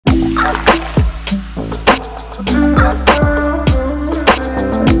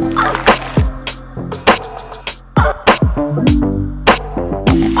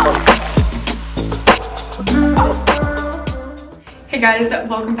guys,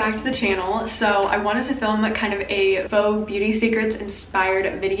 welcome back to the channel. So I wanted to film kind of a faux beauty secrets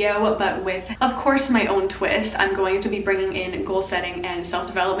inspired video, but with, of course, my own twist. I'm going to be bringing in goal setting and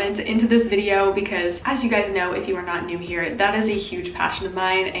self-development into this video because, as you guys know, if you are not new here, that is a huge passion of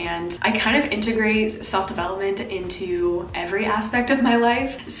mine, and I kind of integrate self-development into every aspect of my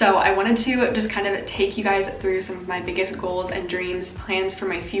life. So I wanted to just kind of take you guys through some of my biggest goals and dreams, plans for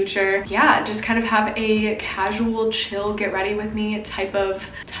my future. Yeah, just kind of have a casual, chill, get ready with me type of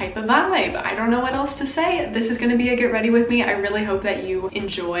vibe. I don't know what else to say. This is going to be a get ready with me. I really hope that you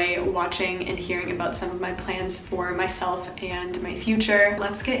enjoy watching and hearing about some of my plans for myself and my future.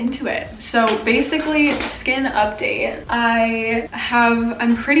 Let's get into it. So basically, skin update.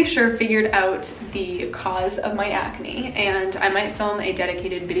 I'm pretty sure figured out the cause of my acne, and I might film a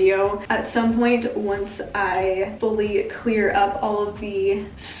dedicated video at some point once I fully clear up all of the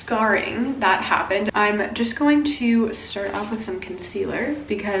scarring that happened. I'm just going to start off with some concealer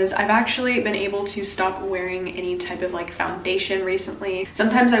because I've actually been able to stop wearing any type of like foundation recently.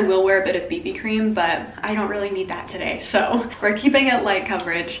 Sometimes I will wear a bit of BB cream, but I don't really need that today. So we're keeping it light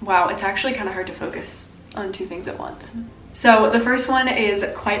coverage. Wow, it's actually kind of hard to focus on two things at once. So the first one is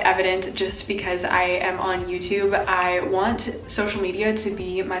quite evident just because I am on YouTube. I want social media to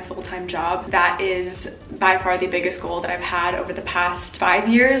be my full-time job. That is by far the biggest goal that I've had over the past 5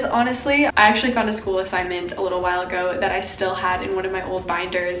 years, honestly. I actually found a school assignment a little while ago that I still had in one of my old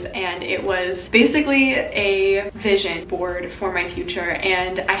binders, and it was basically a vision board for my future,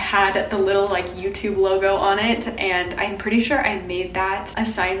 and I had the little like YouTube logo on it, and I'm pretty sure I made that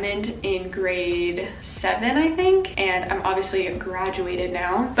assignment in grade 7, I think, and I'm obviously graduated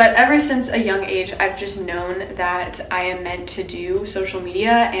now. But ever since a young age, I've just known that I am meant to do social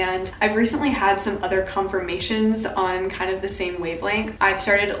media, and I've recently had some other confirmations on kind of the same wavelength. I've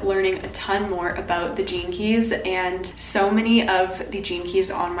started learning a ton more about the gene keys, and so many of the gene keys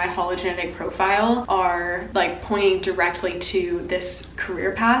on my hologenetic profile are like pointing directly to this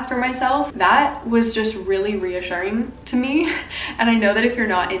career path for myself. That was just really reassuring to me. And I know that if you're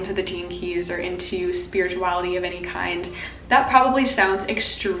not into the gene keys or into spirituality of any kind, that probably sounds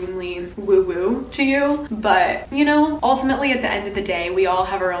extremely woo-woo to you, but you know, ultimately at the end of the day, we all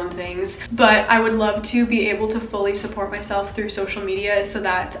have our own things. But I would love to be able to fully support myself through social media so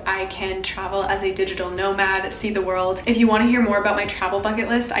that I can travel as a digital nomad, see the world. If you want to hear more about my travel bucket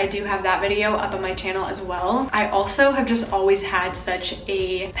list, I do have that video up on my channel as well. I also have just always had such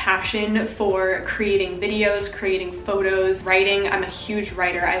a passion for creating videos, creating photos, writing. I'm a huge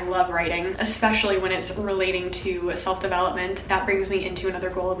writer. I love writing, especially when it's relating to self-development. That brings me into another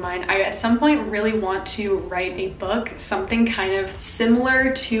goal of mine. I at some point really want to write a book, something kind of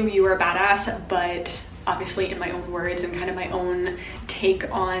similar to You Are Badass, but obviously in my own words and kind of my own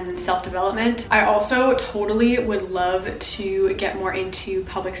take on self-development. I also totally would love to get more into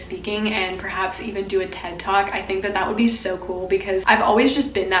public speaking and perhaps even do a TED Talk. I think that that would be so cool because I've always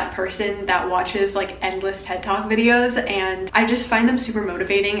just been that person that watches like endless TED Talk videos, and I just find them super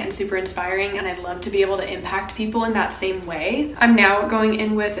motivating and super inspiring, and I'd love to be able to impact people in that same way. I'm now going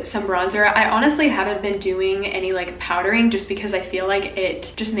in with some bronzer. I honestly haven't been doing any like powdering just because I feel like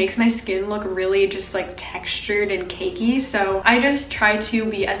it just makes my skin look really just like textured and cakey, so I just try to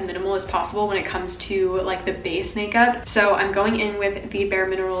be as minimal as possible when it comes to like the base makeup. So I'm going in with the Bare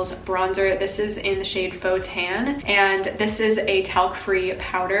Minerals bronzer. This is in the shade Faux Tan, and this is a talc-free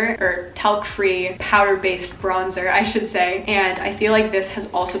powder, or talc-free powder-based bronzer, I should say, and I feel like this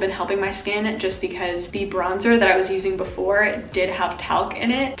has also been helping my skin just because the bronzer that I was using before did have talc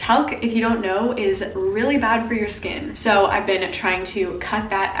in it. Talc, if you don't know, is really bad for your skin, so I've been trying to cut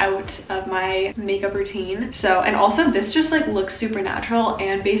that out of my makeup routine. So, and also this just like looks super natural,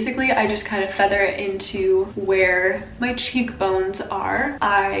 and basically I just kind of feather it into where my cheekbones are.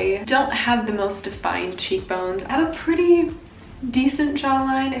 I don't have the most defined cheekbones. I have a pretty decent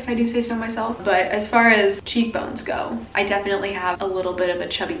jawline, if I do say so myself, but as far as cheekbones go, I definitely have a little bit of a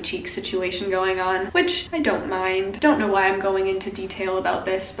chubby cheek situation going on, which I don't mind. Don't know why I'm going into detail about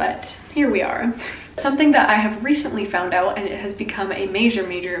this, but here we are. Something that I have recently found out, and it has become a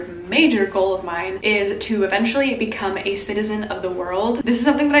major goal of mine, is to eventually become a citizen of the world. This is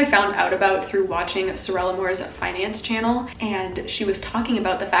something that I found out about through watching Sorella Moore's finance channel, and she was talking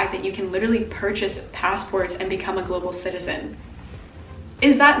about the fact that you can literally purchase passports and become a global citizen.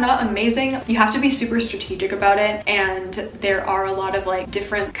 Is that not amazing? You have to be super strategic about it, and there are a lot of like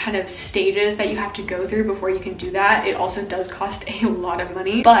different kind of stages that you have to go through before you can do that. It also does cost a lot of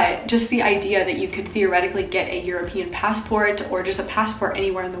money, but just the idea that you could theoretically get a European passport or just a passport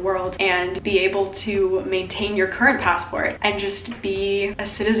anywhere in the world and be able to maintain your current passport and just be a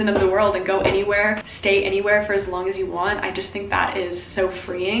citizen of the world and go anywhere, stay anywhere for as long as you want, I just think that is so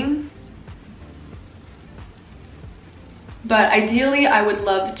freeing. But ideally, I would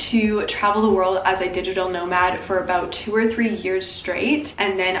love to travel the world as a digital nomad for about 2 or 3 years straight.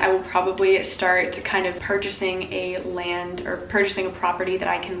 And then I will probably start kind of purchasing a land or purchasing a property that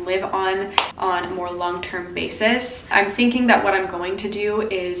I can live on a more long-term basis. I'm thinking that what I'm going to do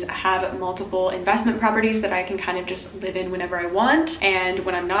is have multiple investment properties that I can kind of just live in whenever I want. And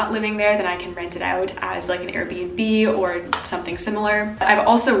when I'm not living there, then I can rent it out as like an Airbnb or something similar. I've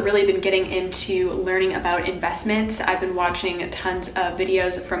also really been getting into learning about investments. I've been watching tons of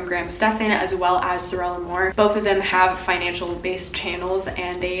videos from Graham Stephan as well as Sorella Moore. Both of them have financial based channels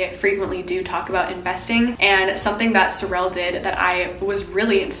and they frequently do talk about investing. And something that Sorel did that I was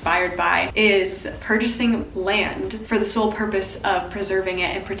really inspired by is purchasing land for the sole purpose of preserving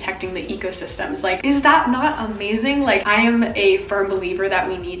it and protecting the ecosystems. Like, is that not amazing? Like, I am a firm believer that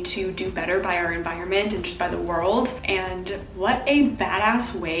we need to do better by our environment and just by the world. And what a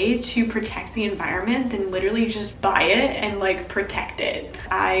badass way to protect the environment than literally just buy it and like protect it.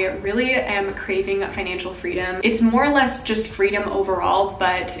 I really am craving financial freedom. It's more or less just freedom overall,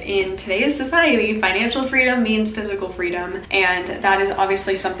 but in today's society, financial freedom means physical freedom, and that is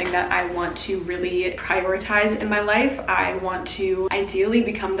obviously something that I want to really prioritize in my life. I want to ideally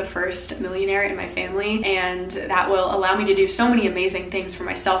become the first millionaire in my family, and that will allow me to do so many amazing things for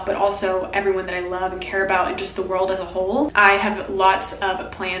myself, but also everyone that I love and care about and just the world as a whole. I have lots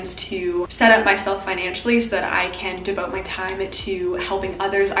of plans to set up myself financially so that I can devote my time to helping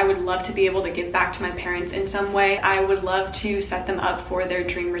others. I would love to be able to give back to my parents in some way. I would love to set them up for their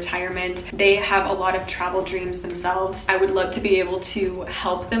dream retirement. They have a lot of travel dreams themselves. I would love to be able to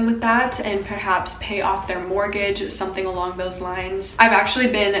help them with that and perhaps pay off their mortgage, something along those lines. I've actually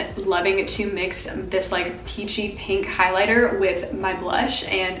been loving to mix this like peachy pink highlighter with my blush,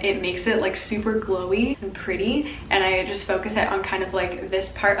 and it makes it like super glowy and pretty, and I just focus it on kind of like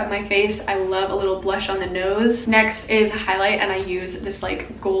this part of my face. I love a little blush on the nose. Next is highlight, and I use this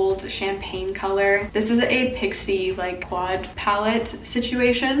like gold champagne color. This is a Pixie like quad palette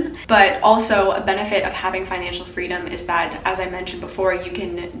situation, but also a benefit of having financial freedom is that, as I mentioned before, you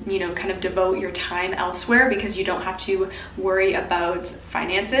can, you know, kind of devote your time elsewhere because you don't have to worry about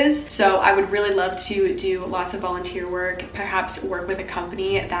finances. So I would really love to do lots of volunteer work, perhaps work with a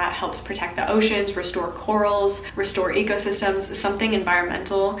company that helps protect the oceans, restore corals, restore ecosystems, something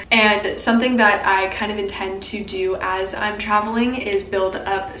environmental. And something that I kind of intend to do as I'm traveling is build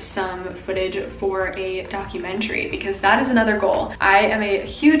up some footage for a documentary, because that is another goal. I am a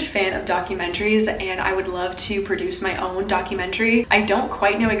huge fan of documentaries and I would love to produce my own documentary. I don't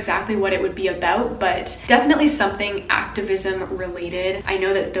quite know exactly what it would be about, but definitely something activism related. I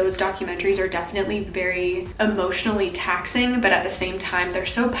know that those documentaries are definitely very emotionally taxing, but at the same time they're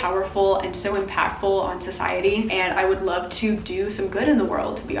so powerful and so impactful on society, and I would love to do some good in the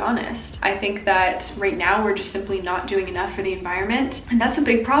world, to be honest. I think that right now we're just simply not doing enough for the environment, and that's a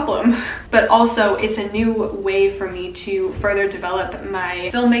big problem. But also it's a new way for me to further develop my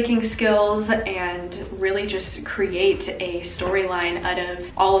filmmaking skills and really just create a storyline out of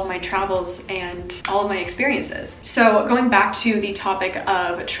all of my travels and all of my experiences. So going back to the topic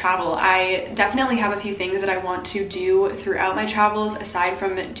of travel, I definitely have a few things that I want to do throughout my travels aside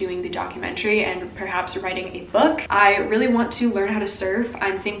from doing the documentary and perhaps writing a book. I really want to learn how to surf.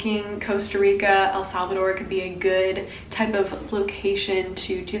 I'm thinking Costa Rica, El Salvador could be a good type of location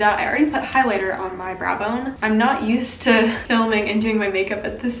to do that. I already put highlighter on my brow bone. I'm not used to filming and doing my makeup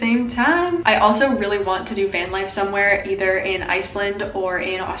at the same time. I also really want to do van life somewhere, either in Iceland or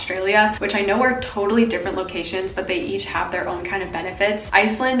in Australia, which I know are totally different locations, but they each have their own kind of benefits.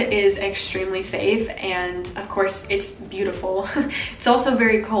 Iceland is extremely safe, and of course it's beautiful. It's also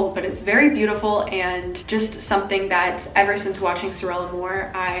very cold, but it's very beautiful and just something that ever since watching Sorella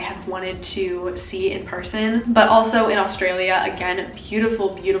Moore I have wanted to see in person. But also in Australia, again, beautiful,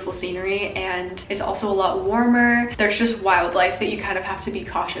 beautiful scenery, and it's also a lot warmer. There's just wildlife that you kind of have to be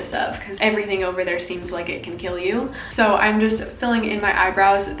cautious of because everything over there seems like it can kill you. So I'm just filling in my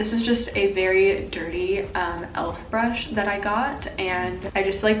eyebrows. This is just a very dirty elf brush that I got, and I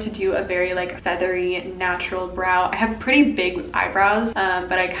just like to do a very like feathery natural brow. I have pretty big eyebrows,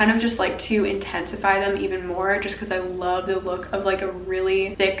 but I kind of just like to intensify them even more just because I love the look of like a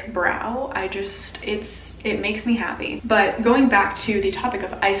really thick brow. It makes makes me happy. But going back to the topic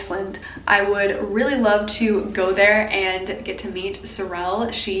of Iceland, I would really love to go there and get to meet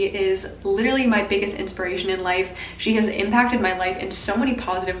Sorel. She is literally my biggest inspiration in life. She has impacted my life in so many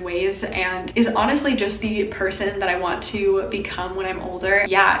positive ways and is honestly just the person that I want to become when I'm older.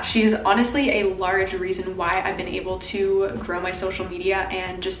 Yeah, she is honestly a large reason why I've been able to grow my social media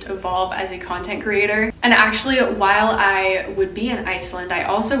and just evolve as a content creator. And actually, while I would be in Iceland, I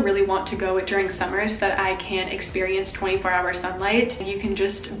also really want to go during summer so that I can experience 24-hour sunlight. You can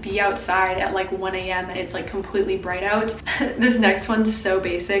just be outside at like 1 a.m. and it's like completely bright out. This next one's so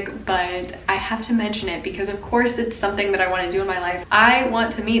basic, but I have to mention it because of course it's something that I want to do in my life. I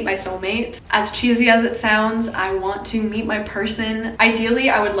want to meet my soulmate. As cheesy as it sounds, I want to meet my person. Ideally,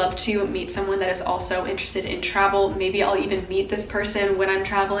 I would love to meet someone that is also interested in travel. Maybe I'll even meet this person when I'm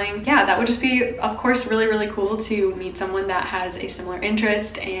traveling. Yeah, that would just be, of course, really cool to meet someone that has a similar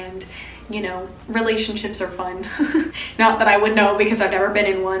interest, and you know, relationships are fun. Not that I would know because I've never been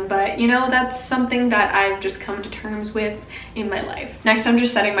in one, but you know, that's something that I've just come to terms with in my life. Next, I'm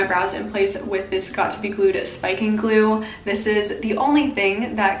just setting my brows in place with this Got to Be Glued spiking glue. This is the only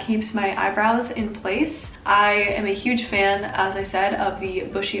thing that keeps my eyebrows in place. I am a huge fan, as I said, of the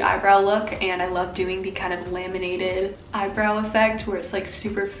bushy eyebrow look, and I love doing the kind of laminated eyebrow effect where it's like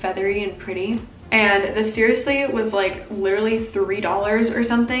super feathery and pretty. And this seriously was like literally $3 or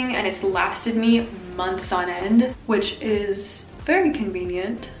something, and it's lasted me months on end, which is very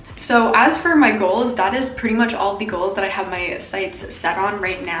convenient. So as for my goals, that is pretty much all the goals that I have my sights set on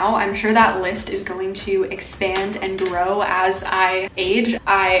right now. I'm sure that list is going to expand and grow as I age.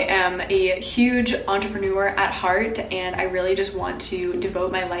 I am a huge entrepreneur at heart, and I really just want to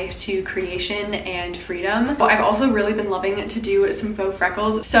devote my life to creation and freedom. I've also really been loving to do some faux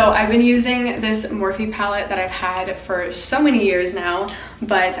freckles. So I've been using this Morphe palette that I've had for so many years now,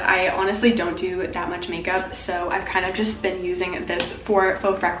 but I honestly don't do that much makeup. So I've kind of just been using this for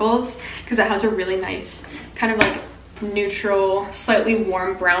faux freckles because it has a really nice kind of like neutral, slightly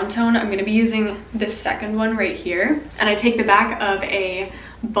warm brown tone. I'm going to be using this second one right here, and I take the back of a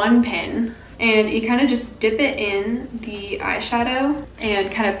bun pin and you kind of just dip it in the eyeshadow and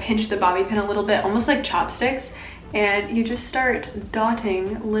kind of pinch the bobby pin a little bit, almost like chopsticks, and you just start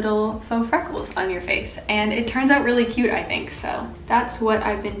dotting little faux freckles on your face, and it turns out really cute, I think. So that's what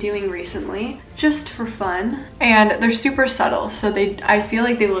I've been doing recently, just for fun. And they're super subtle, so I feel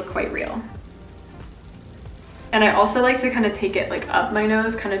like they look quite real. And I also like to kind of take it like up my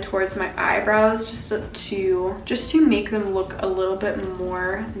nose, kind of towards my eyebrows, just to make them look a little bit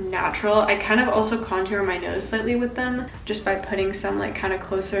more natural. I kind of also contour my nose slightly with them, just by putting some like kind of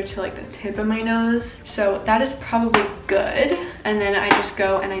closer to like the tip of my nose. So that is probably good. And then I just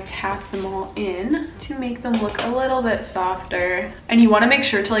go and I tap them all in to make them look a little bit softer. And you want to make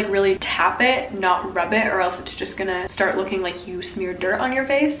sure to like really tap it, not rub it, or else it's just gonna start looking like you smeared dirt on your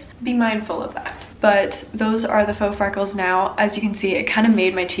face. Be mindful of that. But those are the faux freckles now. As you can see, it kind of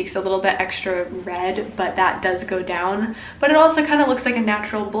made my cheeks a little bit extra red, but that does go down. But it also kind of looks like a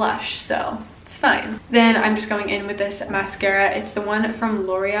natural blush, so it's fine. Then I'm just going in with this mascara. It's the one from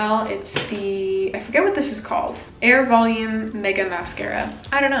L'Oreal. It's the, I forget what this is called. Air Volume Mega Mascara.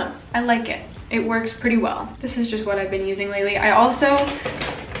 I don't know. I like it. It works pretty well. This is just what I've been using lately. I also,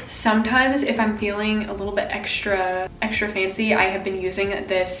 sometimes if I'm feeling a little bit extra fancy, I have been using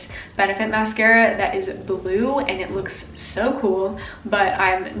this Benefit mascara that is blue, and it looks so cool, but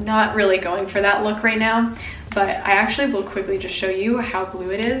I'm not really going for that look right now. But I actually will quickly just show you how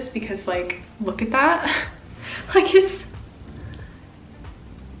blue it is, because like, look at that. like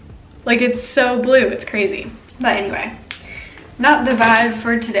it's so blue, it's crazy. But anyway, not the vibe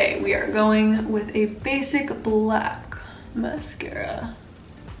for today. We are going with a basic black mascara.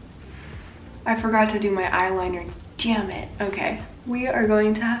 I forgot to do my eyeliner, damn it. Okay, we are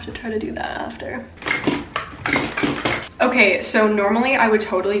going to have to try to do that after. Okay, so normally I would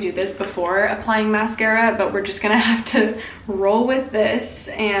totally do this before applying mascara, but we're just gonna have to roll with this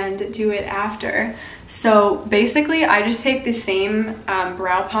and do it after. So basically, I just take the same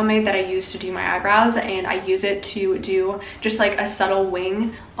brow pomade that I use to do my eyebrows, and I use it to do just like a subtle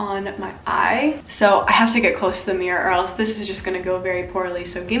wing on my eye. So I have to get close to the mirror, or else this is just gonna go very poorly.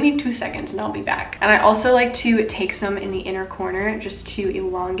 So give me 2 seconds and I'll be back. And I also like to take some in the inner corner just to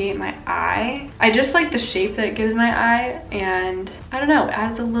elongate my eye. I just like the shape that it gives my eye, and I don't know, it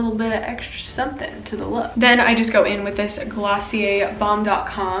adds a little bit of extra something to the look. Then I just go in with this Glossier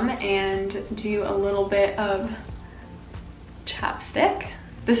Balm.com and do a little bit of chapstick.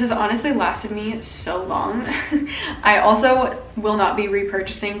 This has honestly lasted me so long. I also will not be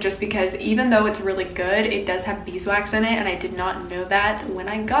repurchasing, just because even though it's really good, it does have beeswax in it, and I did not know that when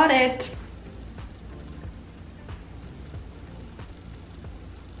I got it.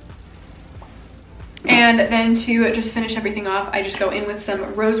 And then to just finish everything off, I just go in with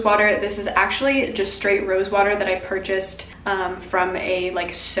some rose water. This is actually just straight rose water that I purchased from a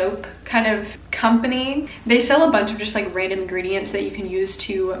like soap kind of company. They sell a bunch of just like random ingredients that you can use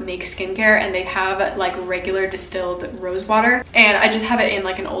to make skincare, and they have like regular distilled rose water, and I just have it in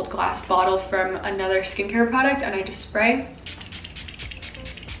like an old glass bottle from another skincare product, and I just spray.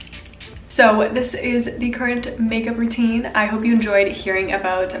 So this is the current makeup routine. I hope you enjoyed hearing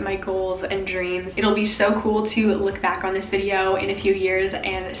about my goals and dreams. It'll be so cool to look back on this video in a few years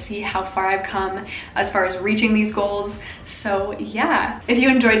and see how far I've come as far as reaching these goals. So yeah, if you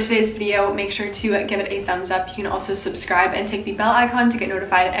enjoyed today's video, make sure to give it a thumbs up. You can also subscribe and take the bell icon to get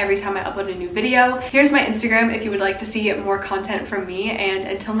notified every time I upload a new video. Here's my Instagram if you would like to see more content from me, and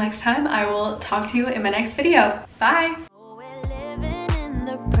until next time, I will talk to you in my next video. Bye!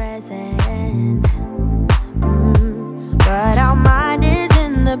 Present.